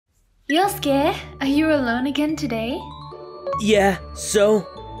Yosuke, are you alone again today? Yeah, so?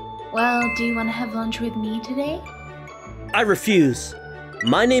 Well, do you want to have lunch with me today? I refuse.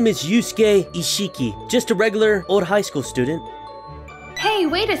 My name is Yusuke Ishiki, just a regular old high school student. Hey,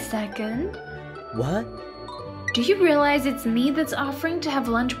 wait a second. What? Do you realize it's me that's offering to have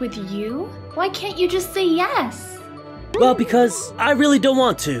lunch with you? Why can't you just say yes? Well, because I really don't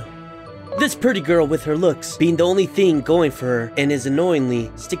want to. This pretty girl with her looks being the only thing going for her and is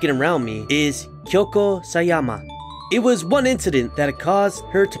annoyingly sticking around me is Kyoko Sayama. It was one incident that had caused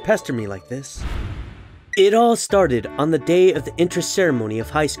her to pester me like this. It all started on the day of the entrance ceremony of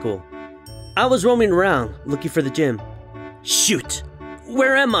high school. I was roaming around looking for the gym. Shoot!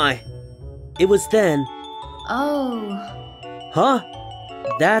 Where am I? It was then. Oh. Huh?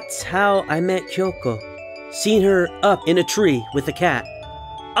 That's how I met Kyoko. Seeing her up in a tree with a cat.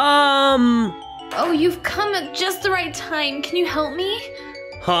 Oh, you've come at just the right time. Can you help me?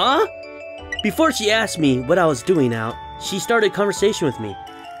 Huh? Before she asked me what I was doing out, she started a conversation with me.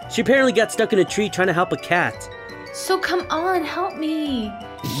 She apparently got stuck in a tree trying to help a cat. So come on, help me.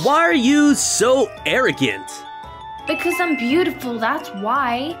 Why are you so arrogant? Because I'm beautiful, that's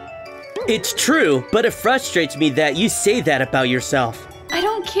why. It's true, but it frustrates me that you say that about yourself. I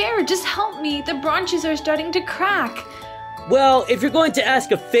don't care, just help me. The branches are starting to crack. Well, if you're going to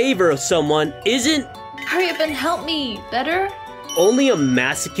ask a favor of someone, isn't... Hurry up and help me. Better? Only a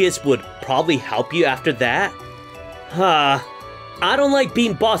masochist would probably help you after that? Huh. I don't like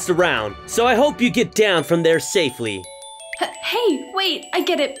being bossed around, so I hope you get down from there safely. Hey, wait, I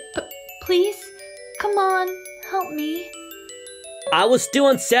get it. Please? Come on, help me. I was still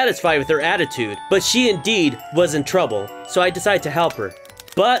unsatisfied with her attitude, but she indeed was in trouble, so I decided to help her.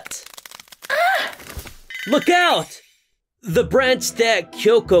 But... Ah! Look out! The branch that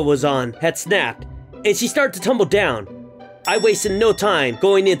Kyoko was on had snapped, and she started to tumble down. I wasted no time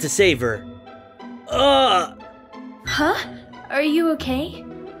going in to save her. Huh? Are you okay?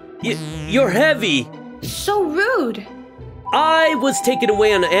 You're heavy! So rude! I was taken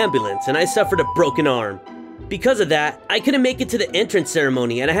away on an ambulance, and I suffered a broken arm. Because of that, I couldn't make it to the entrance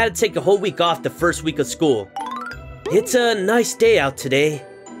ceremony, and I had to take a whole week off the first week of school. It's a nice day out today.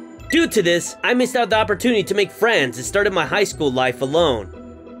 Due to this, I missed out the opportunity to make friends and started my high school life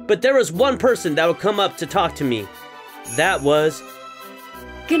alone. But there was one person that would come up to talk to me. That was...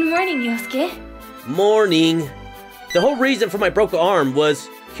 Good morning, Yosuke. Morning. The whole reason for my broken arm was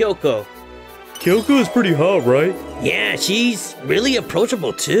Kyoko. Kyoko is pretty hot, right? Yeah, she's really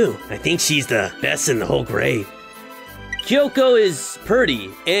approachable too. I think she's the best in the whole grade. Kyoko is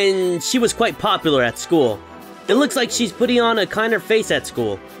pretty, and she was quite popular at school. It looks like she's putting on a kinder face at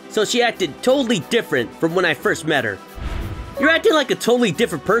school, so she acted totally different from when I first met her. You're acting like a totally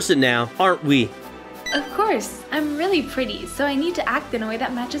different person now, aren't we? Of course, I'm really pretty, so I need to act in a way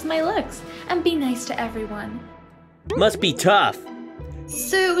that matches my looks and be nice to everyone. Must be tough.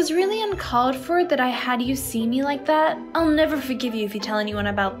 So it was really uncalled for that I had you see me like that? I'll never forgive you if you tell anyone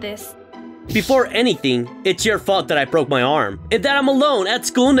about this. Before anything, it's your fault that I broke my arm, and that I'm alone at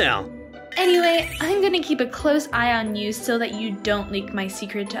school now. Anyway, I'm gonna keep a close eye on you so that you don't leak my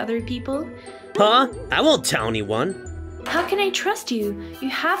secret to other people. Huh? I won't tell anyone. How can I trust you? You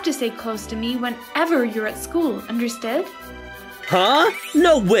have to stay close to me whenever you're at school, understood? Huh?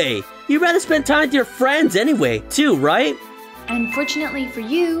 No way! You'd rather spend time with your friends anyway, too, right? And fortunately for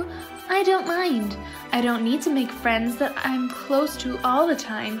you, I don't mind. I don't need to make friends that I'm close to all the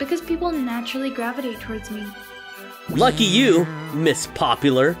time because people naturally gravitate towards me. Lucky you, Miss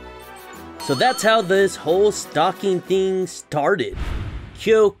Popular. So that's how this whole stalking thing started.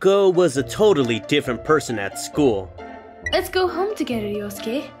 Kyoko was a totally different person at school. Let's go home together,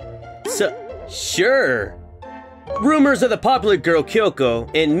 Yosuke. Sure. Rumors of the popular girl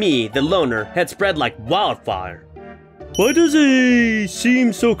Kyoko and me, the loner, had spread like wildfire. Why does he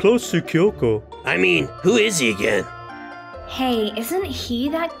seem so close to Kyoko? I mean, who is he again? Hey, isn't he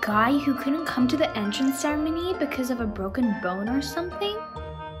that guy who couldn't come to the entrance ceremony because of a broken bone or something?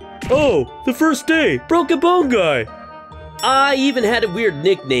 Oh, the first day, Broken Bone Guy. I even had a weird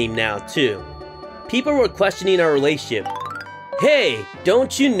nickname now, too. People were questioning our relationship. Hey,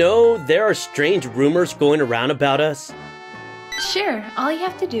 don't you know there are strange rumors going around about us? Sure, all you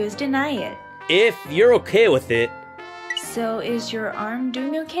have to do is deny it. If you're okay with it. So is your arm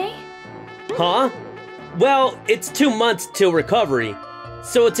doing okay? Huh? Well, it's 2 months till recovery,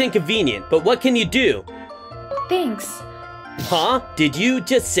 so it's inconvenient, but what can you do? Thanks. Huh? Did you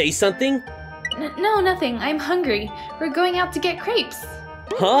just say something? No, nothing. I'm hungry. We're going out to get crepes.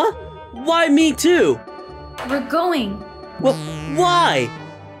 Huh? Why me too? We're going. Well, why?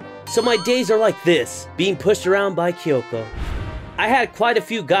 So my days are like this, being pushed around by Kyoko. I had quite a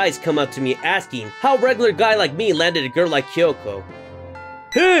few guys come up to me asking how a regular guy like me landed a girl like Kyoko.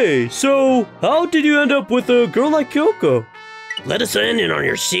 Hey, so how did you end up with a girl like Kyoko? Let us in on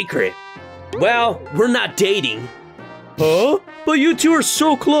your secret. Well, we're not dating. Huh? But you two are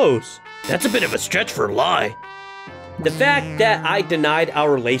so close. That's a bit of a stretch for a lie. The fact that I denied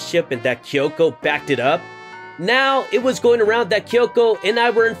our relationship and that Kyoko backed it up, now it was going around that Kyoko and I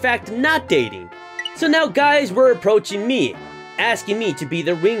were in fact not dating. So now guys were approaching me, asking me to be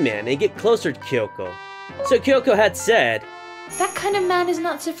their wingman and get closer to Kyoko. So Kyoko had said, That kind of man is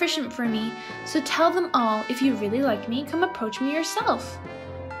not sufficient for me, so tell them all, if you really like me, come approach me yourself.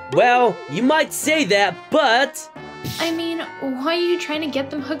 well, you might say that, but... I mean, why are you trying to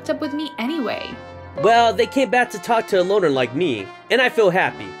get them hooked up with me anyway? well, they came back to talk to a loner like me, and I feel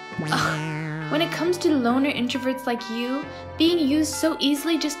happy. When it comes to loner introverts like you, being used so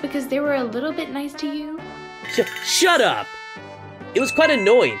easily just because they were a little bit nice to you? Shut up! It was quite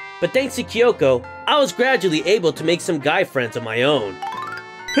annoying, but thanks to Kyoko, I was gradually able to make some guy friends of my own.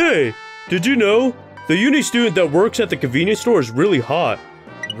 Hey, did you know? The uni student that works at the convenience store is really hot.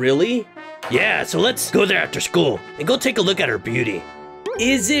 Really? Yeah, so let's go there after school and go take a look at her beauty.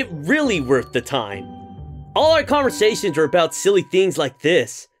 Is it really worth the time? All our conversations were about silly things like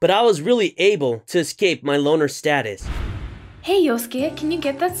this, but I was really able to escape my loner status. Hey Yosuke, can you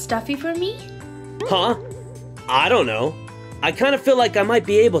get that stuffy for me? Huh? I don't know. I kind of feel like I might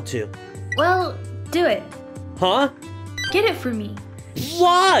be able to. Well, do it. Huh? Get it for me.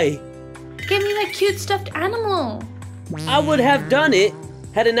 Why? Give me that cute stuffed animal. I would have done it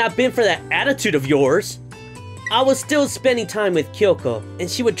had it not been for that attitude of yours. I was still spending time with Kyoko, and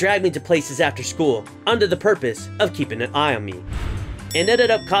she would drag me to places after school under the purpose of keeping an eye on me. And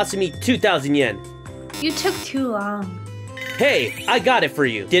ended up costing me 2,000 yen. You took too long. Hey, I got it for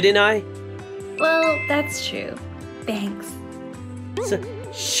you, didn't I? Well, that's true. Thanks.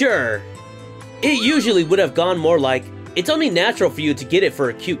 Sure. It usually would have gone more like, it's only natural for you to get it for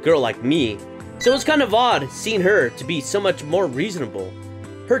a cute girl like me. So it's kind of odd seeing her to be so much more reasonable.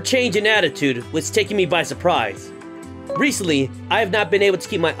 Her change in attitude was taking me by surprise. Recently, I have not been able to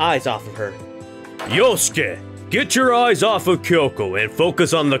keep my eyes off of her. Yosuke, get your eyes off of Kyoko and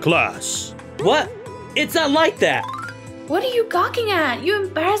focus on the class. What? It's not like that. What are you gawking at? You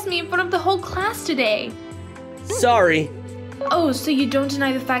embarrassed me in front of the whole class today. Sorry. Oh, so you don't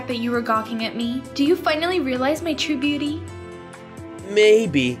deny the fact that you were gawking at me? Do you finally realize my true beauty?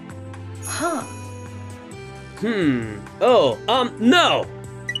 Maybe. Huh. Oh, no!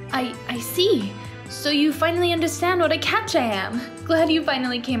 I see. So you finally understand what a catch I am. Glad you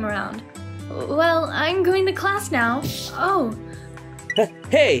finally came around. Well, I'm going to class now. Oh,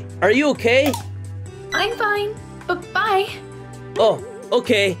 Hey, are you okay? I'm fine. But bye. Oh,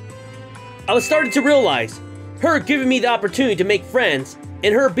 okay. I was starting to realize, her giving me the opportunity to make friends,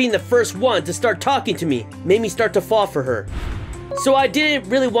 and her being the first one to start talking to me, made me start to fall for her. So I didn't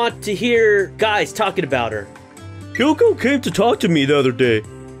really want to hear guys talking about her. Kyoko came to talk to me the other day.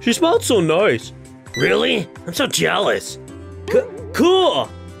 She smelled so nice. Really? I'm so jealous. Cool!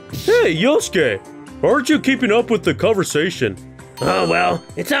 Hey, Yosuke, aren't you keeping up with the conversation? Oh, well,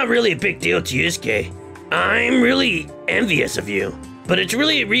 it's not really a big deal to Yusuke. I'm really envious of you. But it's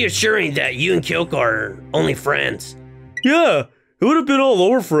really reassuring that you and Kyoko are only friends. Yeah, it would have been all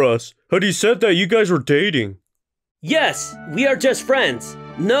over for us had he said that you guys were dating. Yes, we are just friends.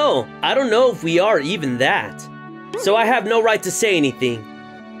 No, I don't know if we are even that. So I have no right to say anything.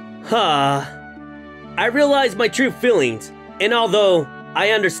 I realize my true feelings, and although I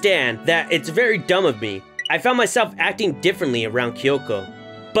understand that it's very dumb of me, I found myself acting differently around Kyoko.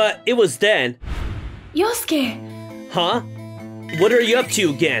 But it was then. Yosuke! Huh? What are you up to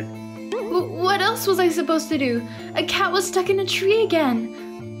again? What else was I supposed to do? A cat was stuck in a tree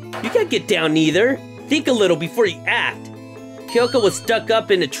again. You can't get down either. Think a little before you act. Kyoko was stuck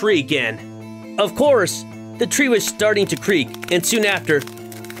up in a tree again. Of course, the tree was starting to creak, and soon after...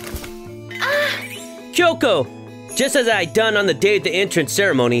 Kyoko! Just as I had done on the day of the entrance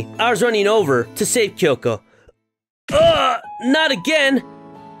ceremony, I was running over to save Kyoko. Not again!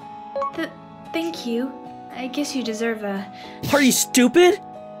 Thank you. I guess you deserve that. Are you stupid?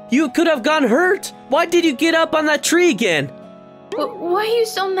 You could have gotten hurt. Why did you get up on that tree again? Why are you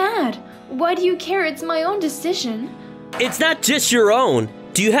so mad? Why do you care? It's my own decision. It's not just your own.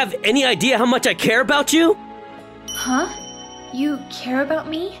 Do you have any idea how much I care about you? Huh? You care about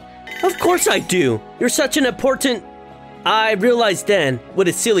me? Of course I do. You're such an important... I realized then what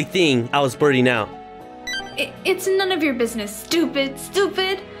a silly thing I was blurting out. It's none of your business, stupid.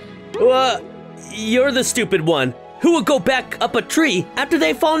 You're the stupid one. Who would go back up a tree after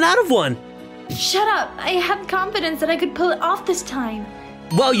they've fallen out of one? Shut up! I had confidence that I could pull it off this time.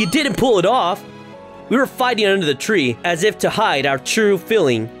 Well, you didn't pull it off. We were fighting under the tree as if to hide our true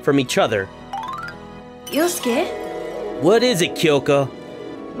feeling from each other. Yosuke? What is it, Kyoko?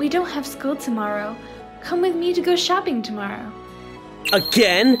 We don't have school tomorrow. Come with me to go shopping tomorrow.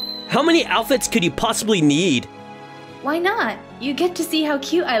 Again? How many outfits could you possibly need? Why not? You get to see how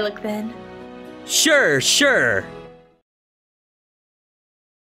cute I look then. Sure.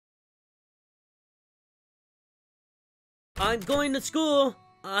 I'm going to school.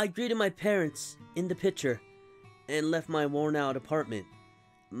 I greeted my parents in the picture and left my worn-out apartment.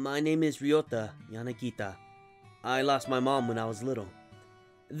 My name is Ryota Yanagita. I lost my mom when I was little.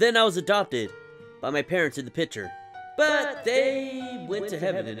 Then I was adopted by my parents in the picture. But they went to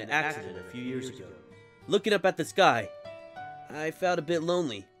heaven in an accident a few years ago. Looking up at the sky, I felt a bit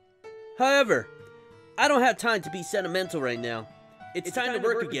lonely. However, I don't have time to be sentimental right now. It's time to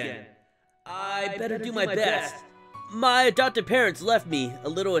work again. I better do my best. My adopted parents left me a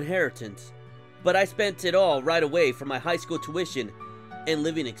little inheritance, but I spent it all right away for my high school tuition and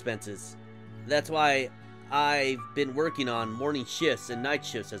living expenses. That's why I've been working on morning shifts and night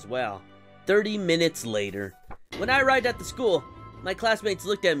shifts as well. 30 minutes later. When I arrived at the school, my classmates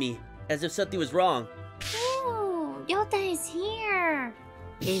looked at me as if something was wrong. Oh, Ryota is here.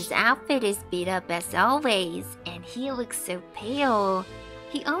 His outfit is beat up as always, and he looks so pale.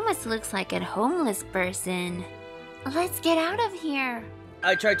 He almost looks like a homeless person. Let's get out of here.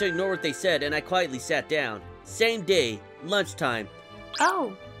 I tried to ignore what they said and I quietly sat down. Same day, lunchtime.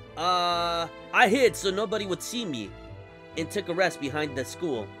 Oh. I hid so nobody would see me and took a rest behind the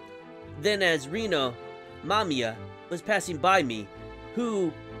school. Then as Rino Mamiya was passing by me,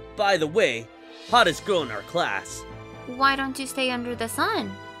 who, by the way, hottest girl in our class. Why don't you stay under the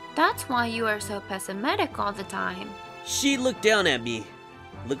sun? That's why you are so pessimistic all the time. She looked down at me,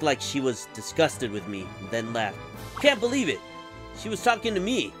 looked like she was disgusted with me, then left. Can't believe it. She was talking to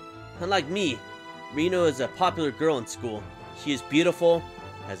me. Unlike me, Rino is a popular girl in school. She is beautiful,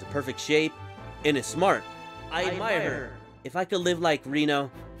 has a perfect shape, and is smart. I admire her. If I could live like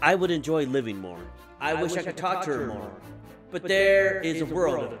Rino, I would enjoy living more. I wish I could talk to her more. But there is a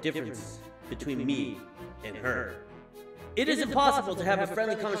world of difference between me and her. It is impossible to have a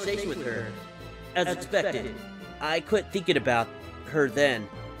friendly conversation with her. As expected, I quit thinking about her then.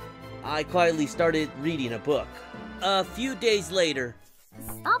 I quietly started reading a book. A few days later.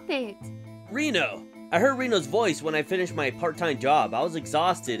 Stop it. Rino! I heard Rino's voice when I finished my part-time job. I was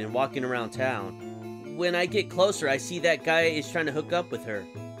exhausted and walking around town. When I get closer, I see that guy is trying to hook up with her.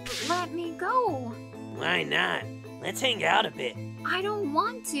 Let me go. Why not? Let's hang out a bit. I don't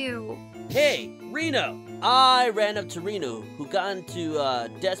want to. Hey, Rino! I ran up to Rino, who got into a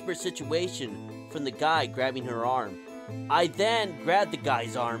desperate situation from the guy grabbing her arm. I then grabbed the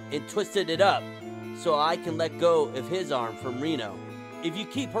guy's arm and twisted it up so I can let go of his arm from Rino. If you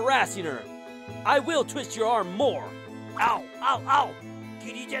keep harassing her, I will twist your arm more. Ow, ow, ow!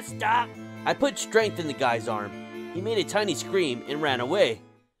 Can you just stop? I put strength in the guy's arm. He made a tiny scream and ran away.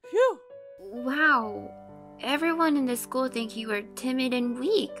 Phew! Wow. Everyone in the school think you were timid and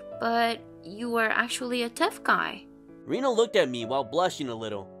weak, but you were actually a tough guy. Rino looked at me while blushing a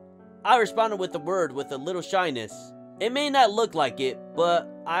little. I responded with a word with a little shyness. It may not look like it, but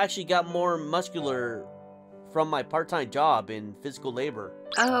I actually got more muscular from my part-time job in physical labor.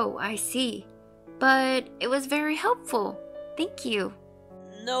 Oh, I see. But it was very helpful. Thank you.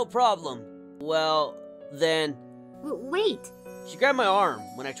 No problem. Well, then... Wait. She grabbed my arm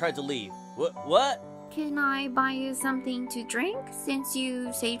when I tried to leave. What? Can I buy you something to drink since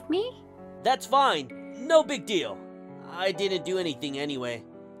you saved me? That's fine. No big deal. I didn't do anything anyway.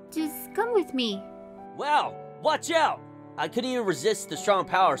 Just come with me. Wow, watch out! I couldn't even resist the strong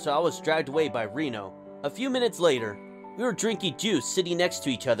power, so I was dragged away by Rino. A few minutes later, we were drinking juice sitting next to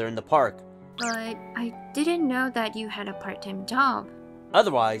each other in the park. But I didn't know that you had a part-time job.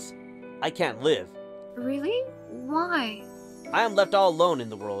 Otherwise, I can't live. Really? Why? I am left all alone in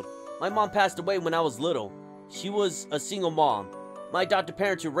the world. My mom passed away when I was little. She was a single mom. My adopted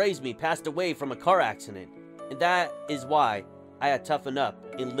parents who raised me passed away from a car accident. And that is why I had to toughen up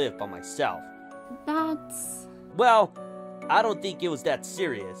and live by myself. That's... Well, I don't think it was that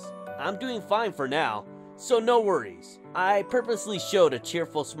serious. I'm doing fine for now, so no worries. I purposely showed a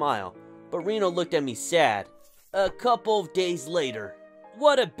cheerful smile, but Rino looked at me sad. A couple of days later.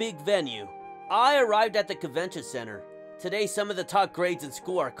 What a big venue. I arrived at the convention center. Today, some of the top grades in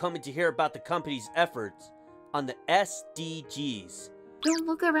school are coming to hear about the company's efforts on the SDGs. Don't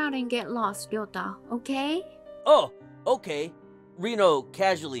look around and get lost, Ryota, okay? Oh, okay. Rino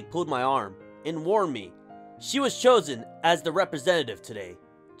casually pulled my arm and warned me. She was chosen as the representative today,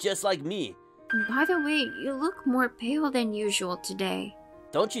 just like me. By the way, you look more pale than usual today.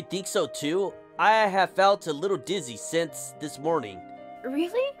 Don't you think so too? I have felt a little dizzy since this morning.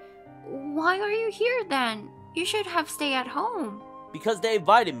 Really? Why are you here then? You should have stayed at home. Because they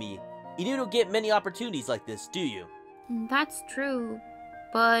invited me. You don't get many opportunities like this, do you? That's true.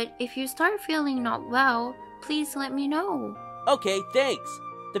 But if you start feeling not well, please let me know. Okay, thanks.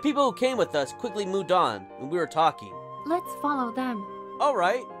 The people who came with us quickly moved on when we were talking. Let's follow them.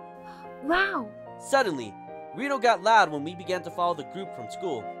 Alright. Wow! Suddenly, Reno got loud when we began to follow the group from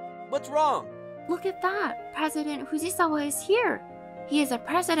school. What's wrong? Look at that! President Fujisawa is here! He is a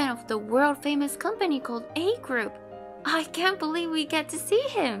president of the world-famous company called A Group. I can't believe we get to see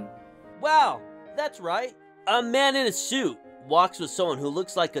him! Wow, that's right. A man in a suit walks with someone who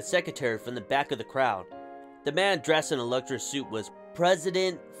looks like a secretary from the back of the crowd. The man dressed in a luxurious suit was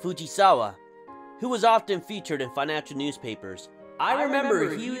President Fujisawa, who was often featured in financial newspapers. I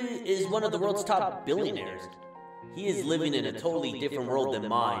remember he is one of the world's top billionaires. He is living in a totally different world than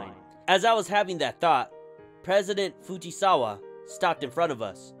mine. As I was having that thought, President Fujisawa stopped in front of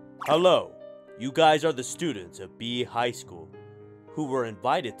us. Hello, you guys are the students of B High School who were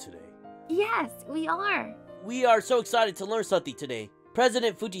invited today. Yes, we are. We are so excited to learn something today.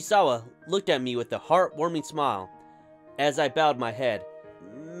 President Fujisawa looked at me with a heartwarming smile as I bowed my head.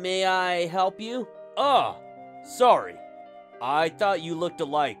 May I help you? Sorry. I thought you looked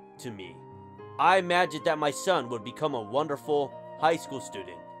alike to me. I imagined that my son would become a wonderful high school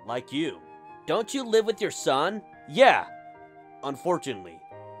student like you. Don't you live with your son? Yeah. Unfortunately,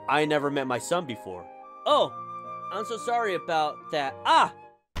 I never met my son before. Oh, I'm so sorry about that.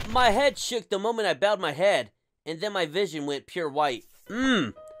 My head shook the moment I bowed my head, and then my vision went pure white.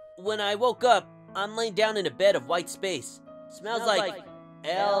 When I woke up, I'm laying down in a bed of white space. Smells like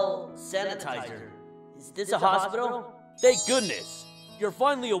L sanitizer. Is this a hospital? Thank goodness. You're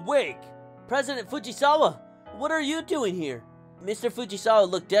finally awake. President Fujisawa, what are you doing here? Mr. Fujisawa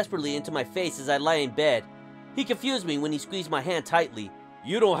looked desperately into my face as I lay in bed. He confused me when he squeezed my hand tightly.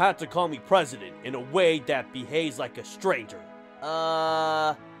 You don't have to call me president in a way that behaves like a stranger.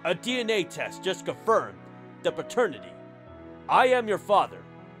 A DNA test just confirmed the paternity. I am your father.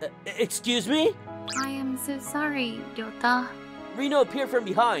 Excuse me? I am so sorry, Ryota. Reno appeared from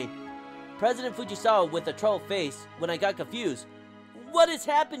behind. President Fujisawa with a troubled face when I got confused. What is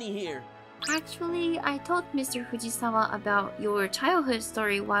happening here? Actually, I told Mr. Fujisawa about your childhood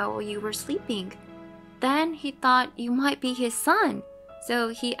story while you were sleeping. Then he thought you might be his son, so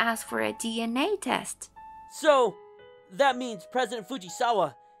he asked for a DNA test. So, that means President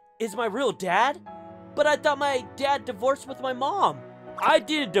Fujisawa is my real dad? But I thought my dad divorced with my mom. I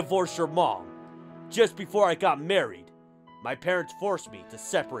didn't divorce your mom. Just before I got married, my parents forced me to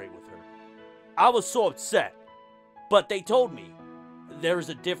separate with her. I was so upset, but they told me there is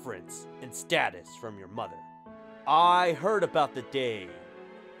a difference in status from your mother. I heard about the day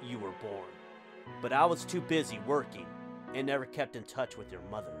you were born, but I was too busy working and never kept in touch with your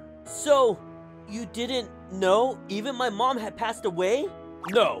mother. So, you didn't know even my mom had passed away?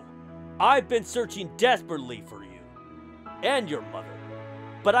 No, I've been searching desperately for you and your mother,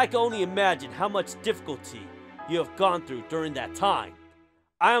 but I can only imagine how much difficulty you have gone through during that time.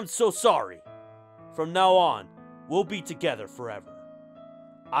 I am so sorry. From now on, we'll be together forever.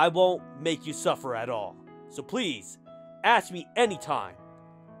 I won't make you suffer at all, so please, ask me anytime.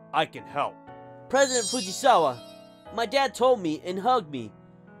 I can help. President Fujisawa, my dad told me and hugged me.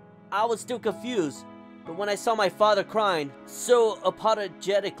 I was still confused, but when I saw my father crying so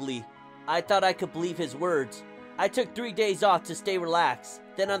apologetically, I thought I could believe his words. I took 3 days off to stay relaxed.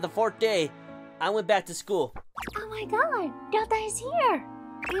 Then on the 4th day, I went back to school. Oh my god, Ryota is here!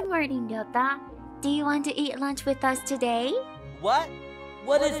 Good morning, Ryota. Do you want to eat lunch with us today? What?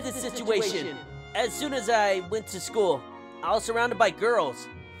 What is this situation? As soon as I went to school, I was surrounded by girls.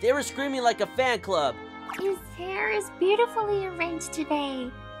 They were screaming like a fan club. His hair is beautifully arranged today,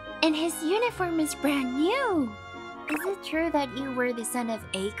 and his uniform is brand new. Is it true that you were the son of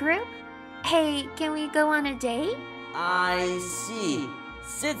A Group? Hey, can we go on a date? I see.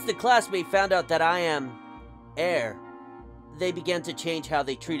 Since the classmate found out that I am heir, they began to change how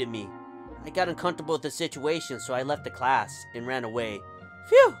they treated me. I got uncomfortable with the situation, so I left the class and ran away.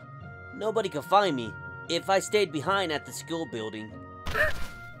 Phew! Nobody could find me if I stayed behind at the school building.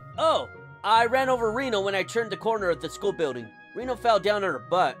 Oh! I ran over Reno when I turned the corner of the school building. Reno fell down on her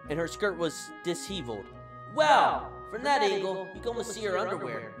butt, and her skirt was disheveled. Wow! From that angle, you can almost see her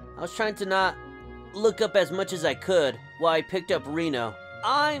underwear. I was trying to not look up as much as I could while I picked up Reno.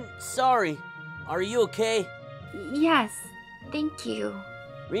 I'm sorry. Are you okay? Yes, thank you.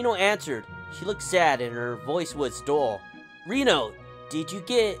 Reno answered. She looked sad and her voice was dull. Reno, did you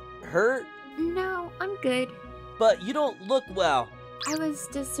get hurt? No, I'm good. But you don't look well. I was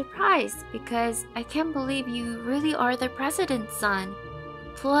just surprised because I can't believe you really are the president's son.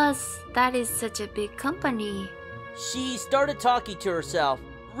 Plus, that is such a big company. She started talking to herself.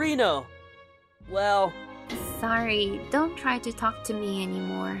 Reno. Well, Sorry, don't try to talk to me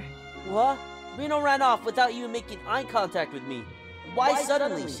anymore. what? Reno ran off without even making eye contact with me. Why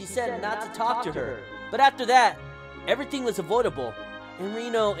suddenly she said not to talk to her? But after that, everything was avoidable. And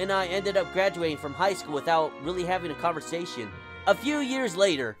Reno and I ended up graduating from high school without really having a conversation. A few years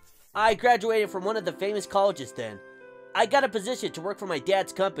later, I graduated from one of the famous colleges then. I got a position to work for my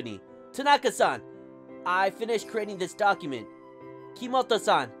dad's company. Tanaka-san, I finished creating this document.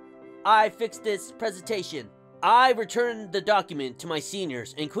 Kimoto-san, I fixed this presentation. I returned the document to my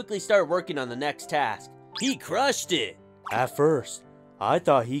seniors and quickly started working on the next task. He crushed it! At first, I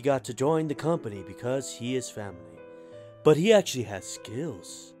thought he got to join the company because he is family. But he actually has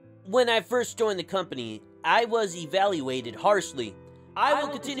skills. When I first joined the company, I was evaluated harshly. I will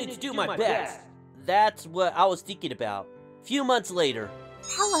continue to do my best. That's what I was thinking about. Few months later.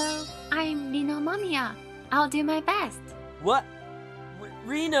 Hello, I'm Rino Mamiya. I'll do my best. What?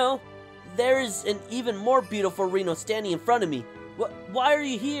 Reno? There's an even more beautiful Reno standing in front of me. Why are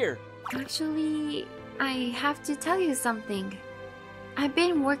you here? Actually, I have to tell you something. I've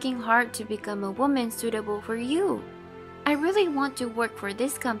been working hard to become a woman suitable for you. I really want to work for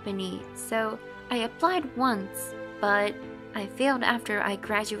this company, so I applied once, but I failed after I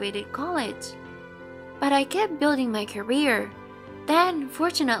graduated college. But I kept building my career. Then,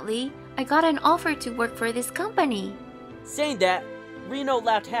 fortunately, I got an offer to work for this company. Saying that, Reno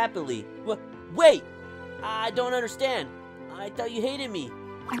laughed happily. Wait! I don't understand. I thought you hated me.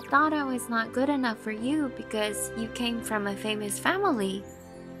 I thought I was not good enough for you because you came from a famous family.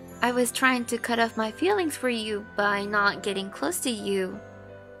 I was trying to cut off my feelings for you by not getting close to you.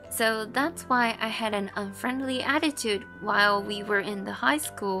 So that's why I had an unfriendly attitude while we were in the high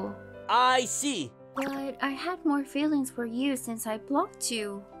school. I see. But I had more feelings for you since I blocked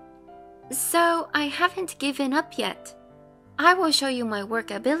you. So I haven't given up yet. I will show you my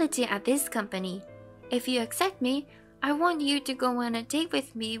work ability at this company. If you accept me, I want you to go on a date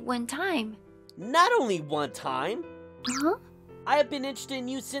with me one time. Not only one time. Huh? I have been interested in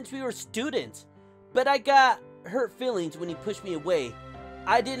you since we were students. But I got hurt feelings when you pushed me away.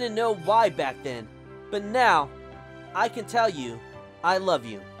 I didn't know why back then. But now, I can tell you, I love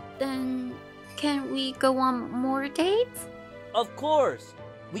you. Then, can we go on more dates? Of course.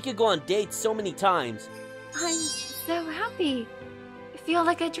 We could go on dates so many times. I'm so happy. I feel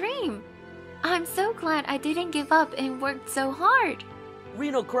like a dream. I'm so glad I didn't give up and worked so hard.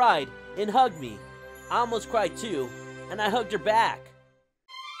 Reno cried and hugged me. I almost cried too, and I hugged her back.